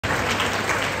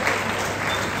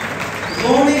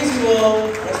Morning to all,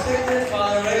 respected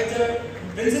Father Rector,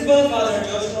 Principal Father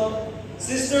Joshua,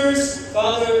 sisters,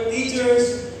 father,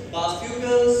 teachers, past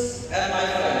pupils, and my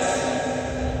friends.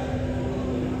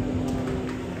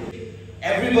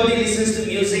 Everybody listens to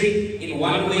music in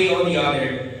one way or the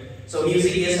other. So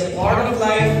music is a part of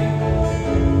life.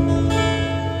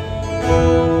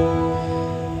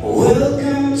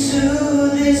 Welcome to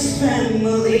this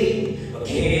family of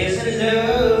cares and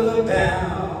love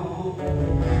abound.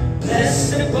 Bless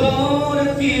the bond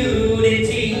of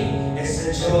unity, it's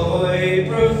a joy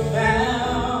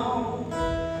profound.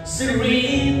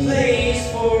 Serene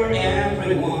place for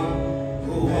everyone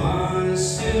who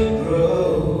wants to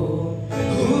grow,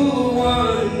 who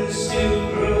wants to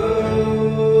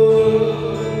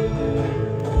grow.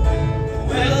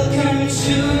 Welcome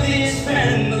to this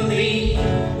family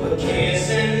where cares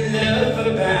and love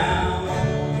abound.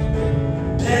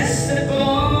 Bless the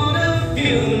bond of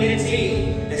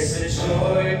unity, there's a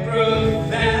joy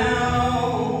profound.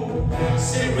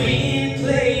 Serene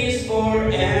place for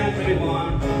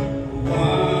everyone who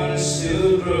wants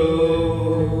to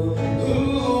grow,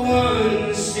 who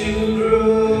wants to grow.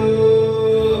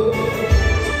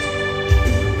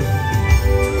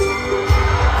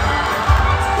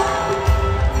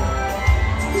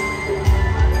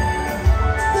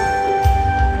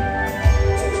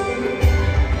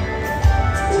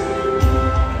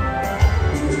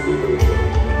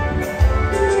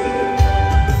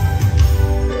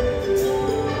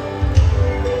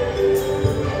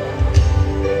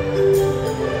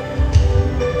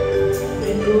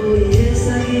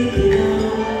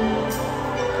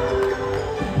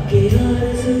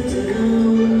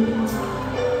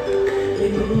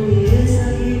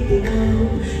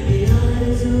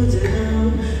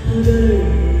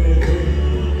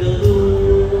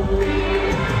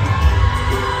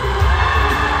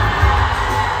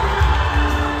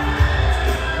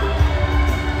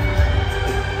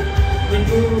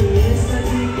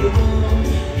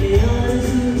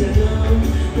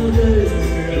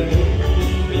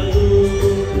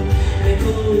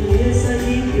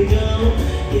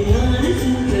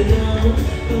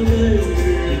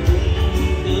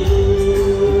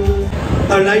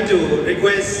 I'd like to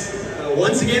request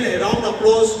once again a round of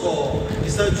applause for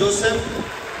Mr. Joseph.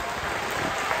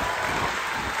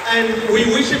 And we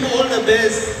wish him all the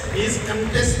best. He's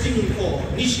contesting for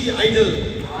Nishi Idol.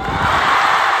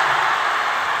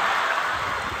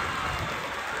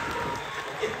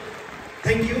 Okay.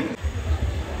 Thank you.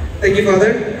 Thank you,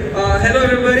 Father. Hello,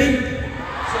 everybody.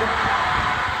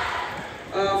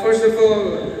 First of all,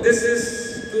 this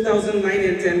is 2009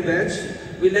 and 10 batch.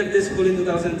 We left this school in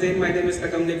 2010. My name is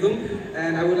Takam Nikum,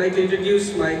 and I would like to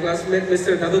introduce my classmate,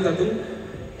 Mr. Dadu Datum.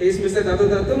 He is Mr. Dadu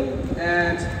Datum,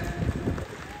 and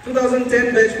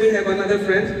 2010 batch we have another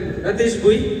friend, Ratish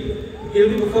Bui. He will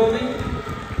be performing,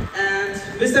 and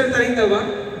Mr.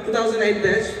 Tarintawa, 2008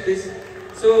 batch, please.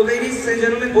 So, ladies and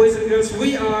gentlemen, boys and girls,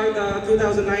 we are the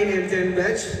 2009 and 10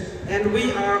 batch, and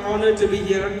we are honored to be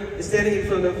here, standing in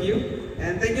front of you.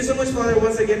 And thank you so much, Father,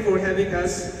 once again for having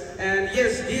us. And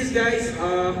yes, these guys,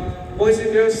 boys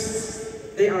and girls,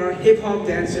 they are hip-hop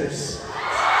dancers. Oh,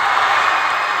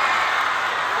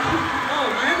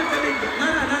 I have a colleague.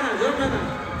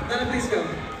 Nana, please come.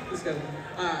 Please come.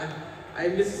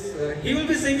 He will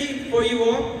be singing for you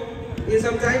all in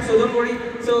some time, so don't worry.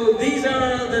 So these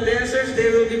are the dancers. They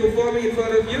will be performing in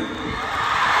front of you. And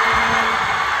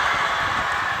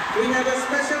we have a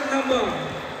special number.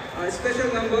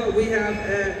 We have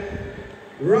a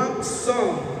rock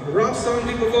song. Rock song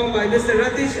being performed by Mr.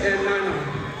 Ratish and Nana.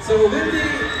 So we'll be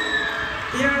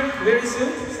here very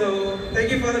soon. So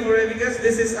thank you, Father, for having us.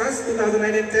 This is us,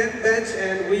 2009 and 10 batch,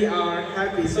 and we are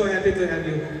happy, so happy to have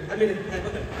you.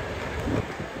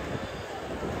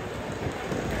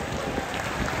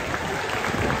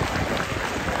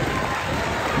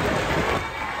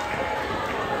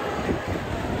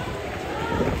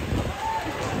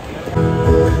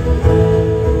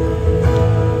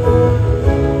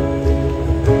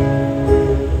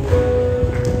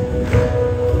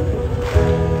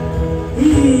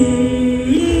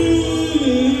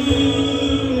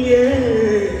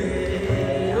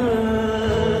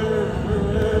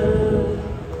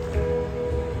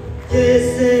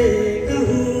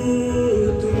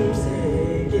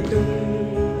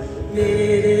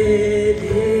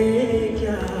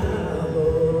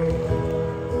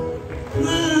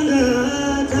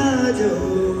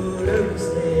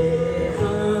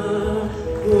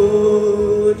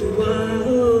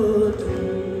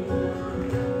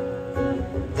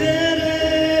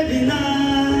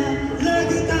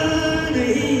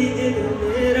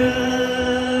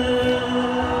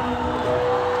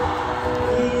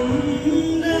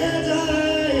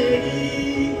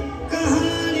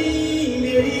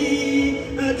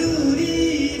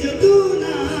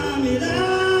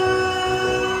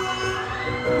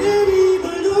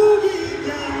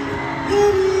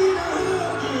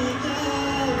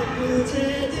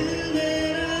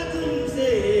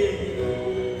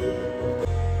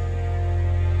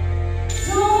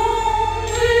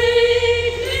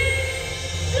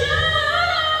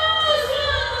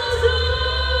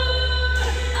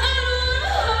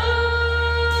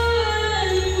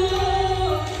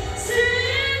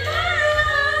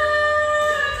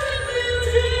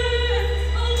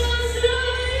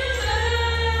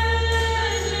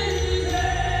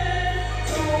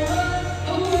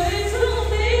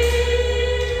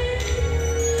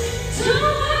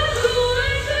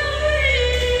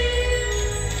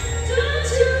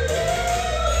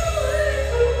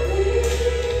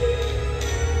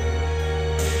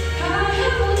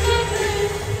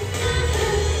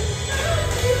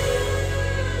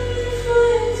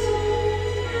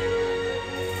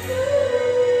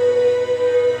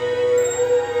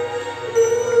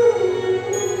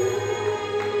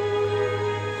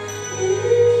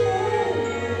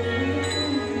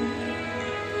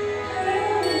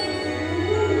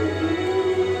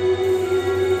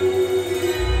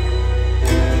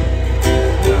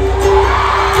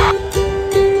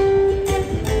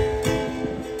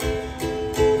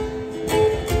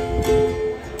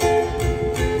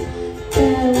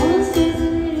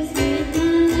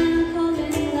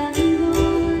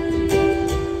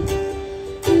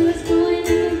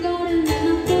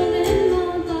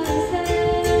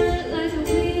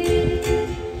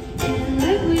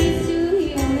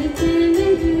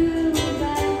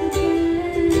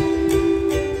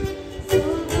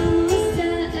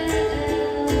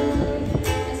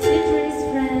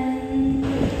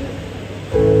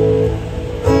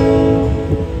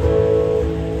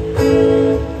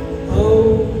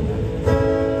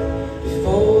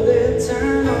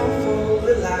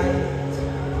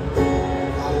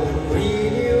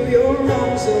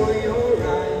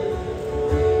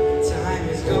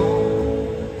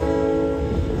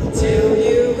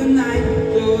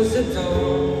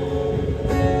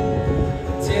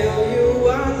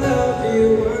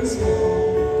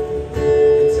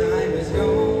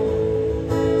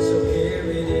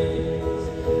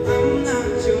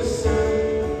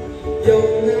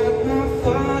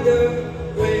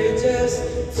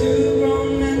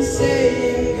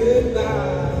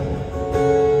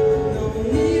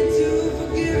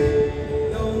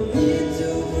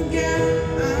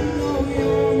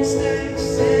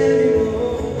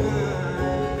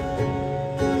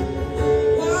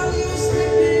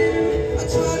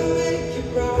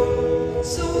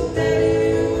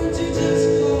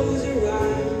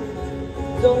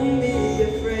 don't be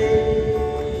afraid.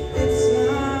 It's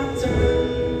my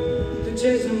turn to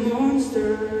chase the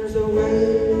monsters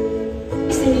away.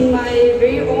 Singing my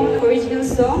very own original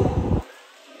song,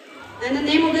 and the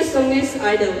name of the song is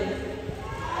Idol.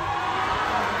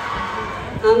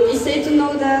 It's safe to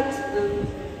know that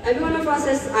every one of us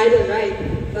has idol, right?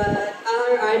 But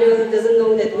our idol doesn't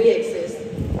know that we exist.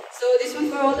 So this one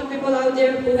for all the people out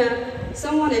there who have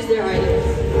someone as their idol.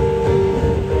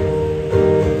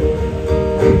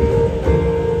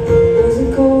 Was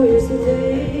it cold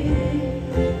yesterday?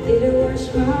 Did I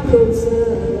wash my clothes up?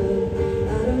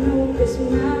 I don't know, 'cause we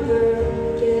never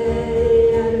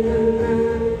get out of my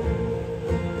mind.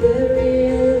 The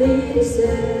reality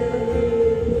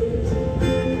says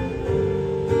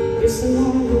you're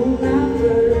someone who'll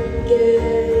never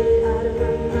get out of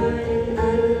my mind. I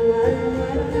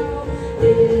don't know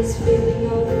this feeling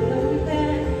of knowing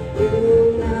that you will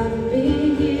never be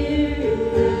here. You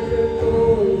never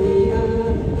call me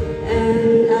up,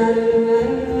 and I don't know.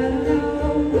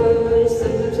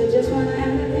 Sometimes I just wanna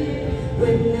end up here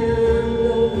when I'm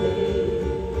lonely.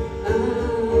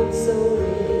 I'm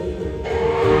sorry.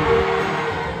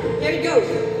 Here it goes.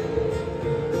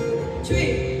 3,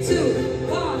 2,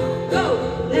 1, go!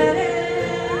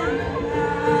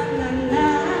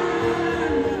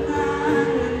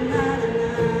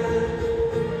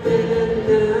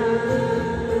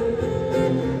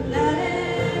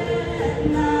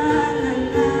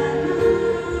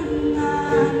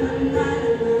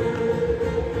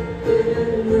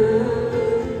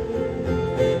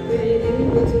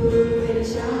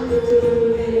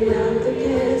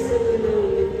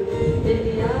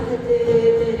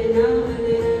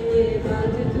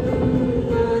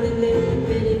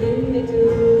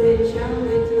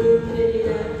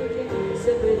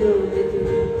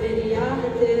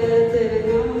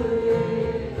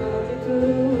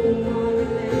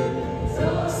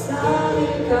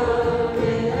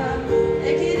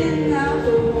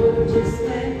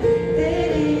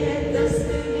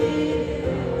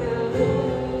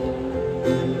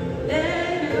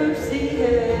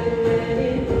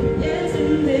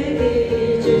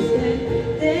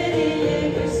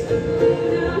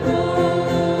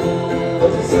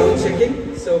 Sound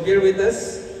checking, so bear with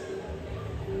us.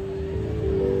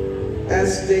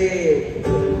 As they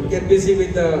get busy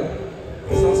with the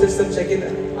sound system checking,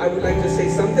 I would like to say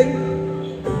something.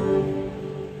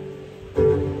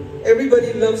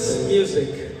 Everybody loves music.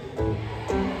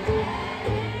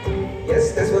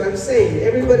 Yes, that's what I'm saying.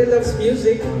 Everybody loves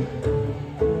music.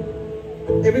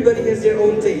 Everybody has their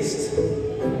own taste.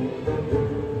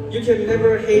 You can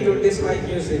never hate or dislike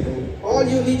music. All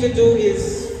you need to do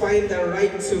is find the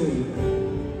right tune.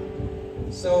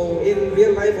 So in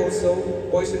real life also,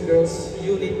 boys and girls,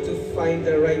 you need to find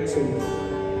the right tune.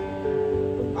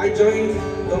 I joined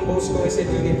Don Bosco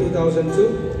Institute in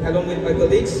 2002 along with my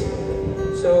colleagues.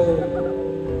 So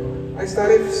I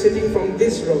started sitting from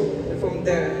this row, and from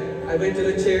there I went to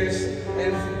the chairs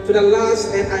and to the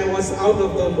last, and I was out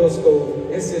of Don Bosco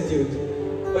Institute.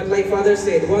 But like Father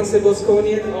said, once a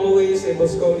Bosconian, always a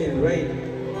Bosconian, right?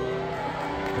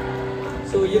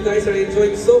 So you guys are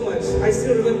enjoying so much. I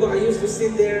still remember I used to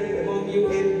sit there among you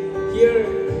and hear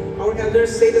our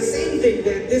elders say the same thing,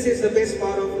 that this is the best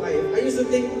part of life. I used to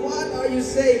think, what are you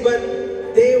saying? But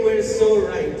they were so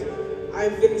right.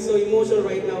 I'm feeling so emotional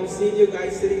right now, seeing you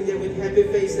guys sitting there with happy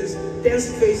faces, tense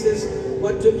faces,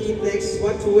 what to eat next,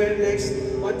 what to wear next,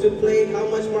 what to play, how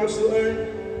much marks to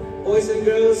earn. Boys and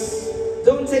girls,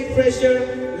 don't take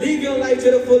pressure, live your life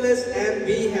to the fullest and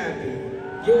be happy.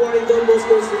 You are in Don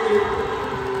Bosco Institute,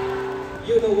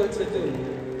 you know what to do.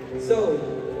 So,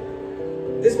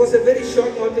 this was a very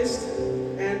short notice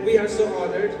and we are so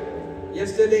honored.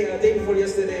 Yesterday, day before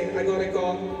yesterday, I got a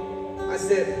call. I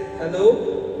said,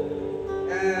 hello?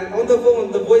 And on the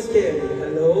phone, the voice came,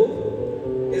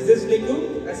 hello? Is this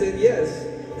Niku? I said, yes.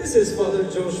 This is Father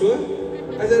Joshua.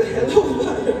 I said, hello,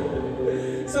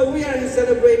 Father. So we are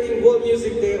celebrating World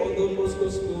Music Day on Don Bosco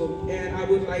School, and I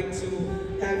would like to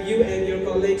have you and your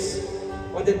colleagues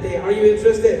on that day. Are you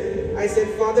interested? I said,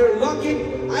 Father, lock it,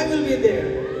 I will be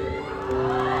there.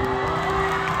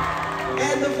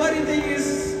 And the funny thing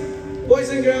is, boys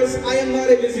and girls, I am not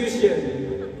a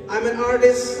musician. I'm an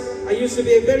artist. I used to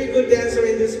be a very good dancer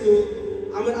in this school.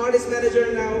 I'm an artist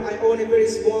manager now. I own a very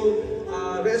small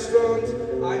restaurant.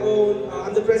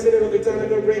 I'm the president of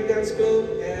Itanagar Breakdance Club,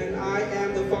 and I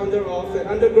am the founder of an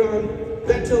underground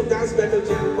dance battle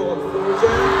jam called Floor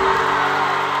Jam.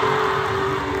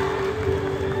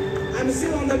 I'm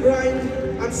still on the grind.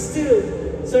 I'm still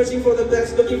searching for the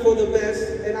best, looking for the best,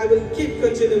 and I will keep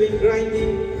continuing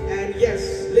grinding and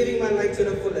yes, living my life to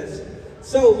the fullest.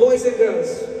 So, boys and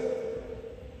girls,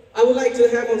 I would like to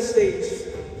have on stage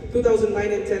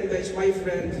 2009 and 10 batch, my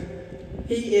friend.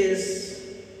 He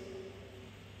is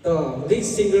the lead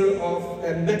singer of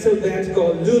a metal band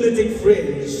called Lunatic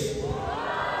Fringe.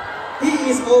 He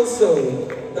is also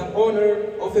the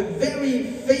owner of a very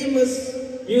famous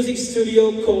music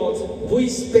studio called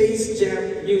Space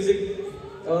Jam Music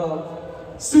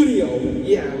Studio.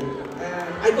 Yeah,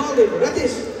 and I called him,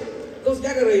 Ratish, दोस्त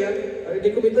क्या कर रहे हैं यार? अरे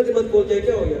देखो इतना दिन बाद कॉल किया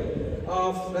क्या हो गया?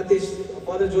 Ratish,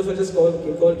 Father Joshua just call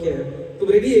किया है. तुम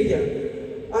ready है क्या?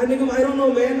 I don't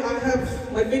know man,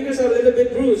 my fingers are a little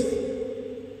bit bruised.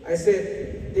 I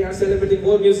said, they are celebrating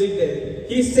world music day.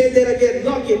 He said that again,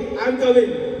 lock it, I'm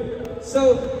coming.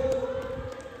 So,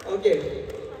 okay.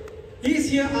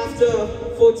 He's here after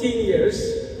 14 years.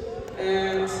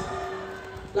 And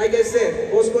like I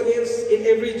said, Bosconians, in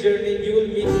every journey, you will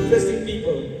meet interesting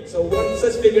people. So one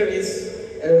such figure is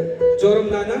Joram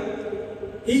Nana.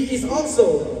 He is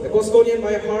also a Bosconian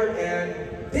by heart, and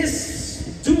this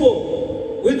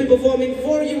duo will be performing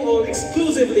for you all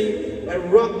exclusively a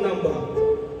rock number.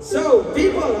 So,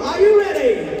 people, are you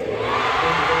ready?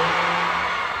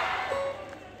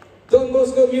 Don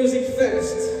Bosco Music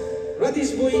Fest.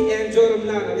 Ratish Bui and Joram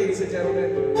Nana, ladies and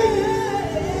gentlemen. Thank you.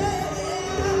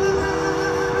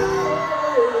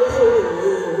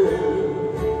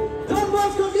 Don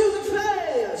Bosco Music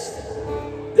Fest.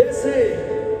 They say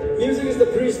music is the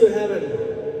bridge to heaven.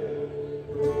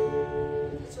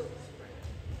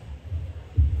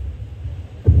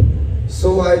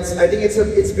 So I think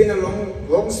it's been a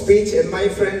long speech, and my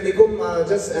friend Nikum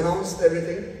just announced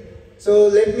everything. So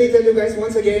let me tell you guys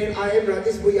once again, I am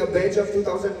Ratish Bui, a batch of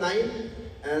 2009,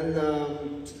 and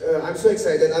I'm so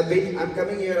excited. I'm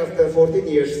coming here after 14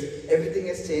 years. Everything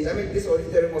has changed. I mean, this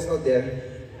auditorium was not there.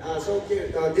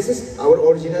 This is our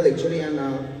original actually, and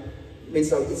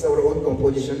means it's our own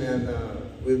composition, and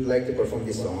we would like to perform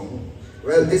this song.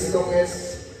 Well, this song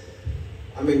is,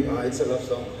 it's a love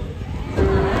song.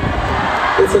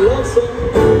 It's a love song.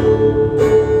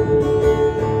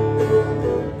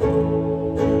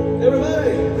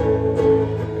 Everybody.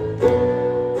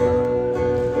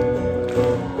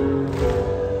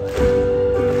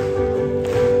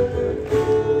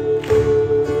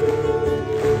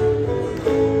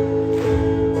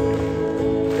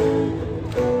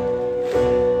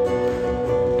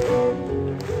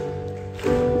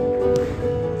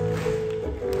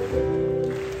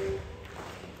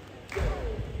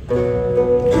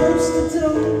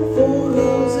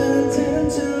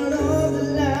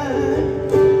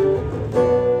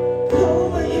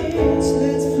 Hold my hands,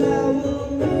 let's fly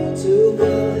with me to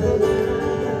Valhalla.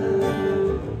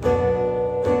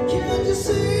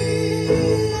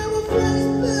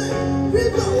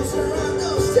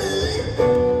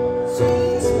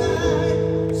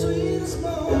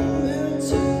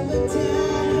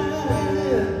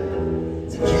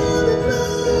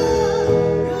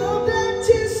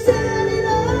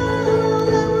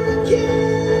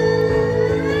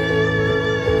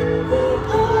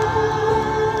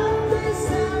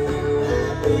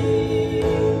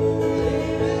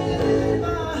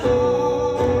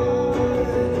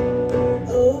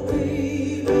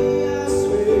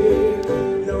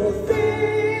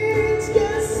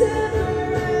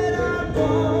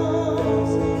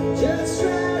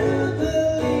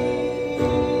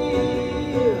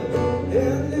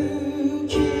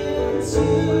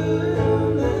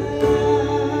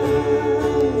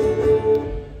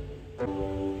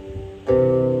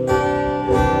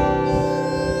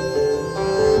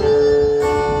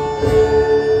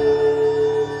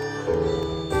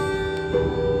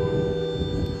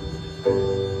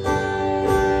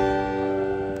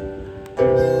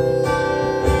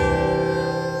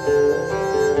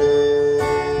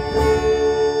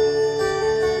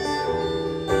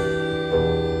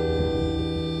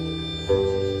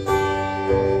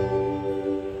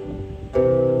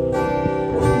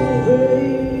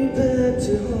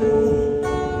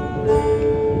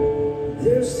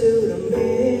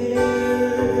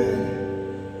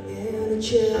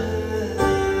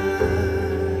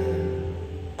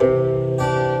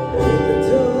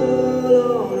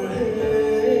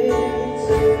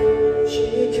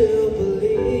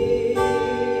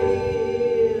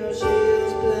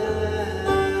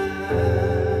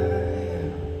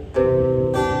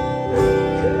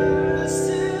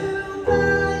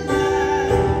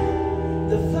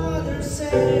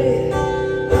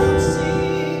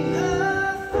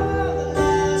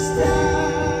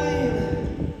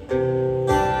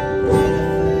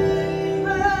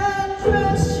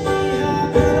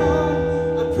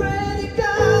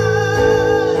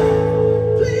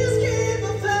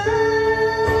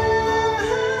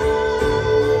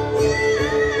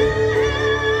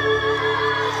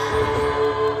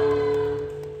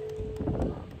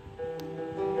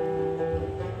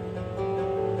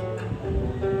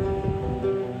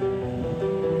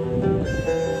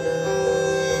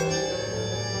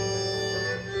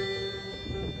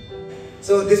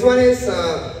 So this one is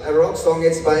a rock song.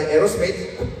 It's by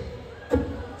Aerosmith.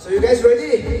 So you guys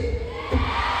ready?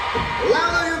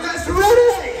 Louder, you guys ready?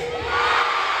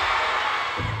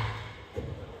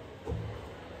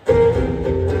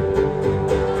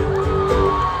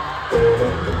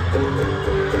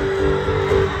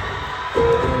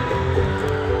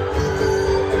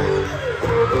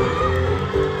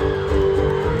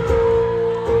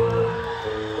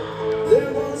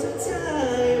 There was a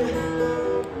time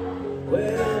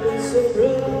when I was so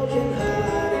broken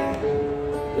hearted.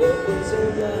 Love was so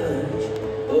much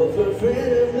of a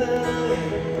friend of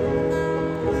mine.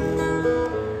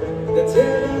 The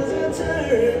tables are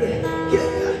turned.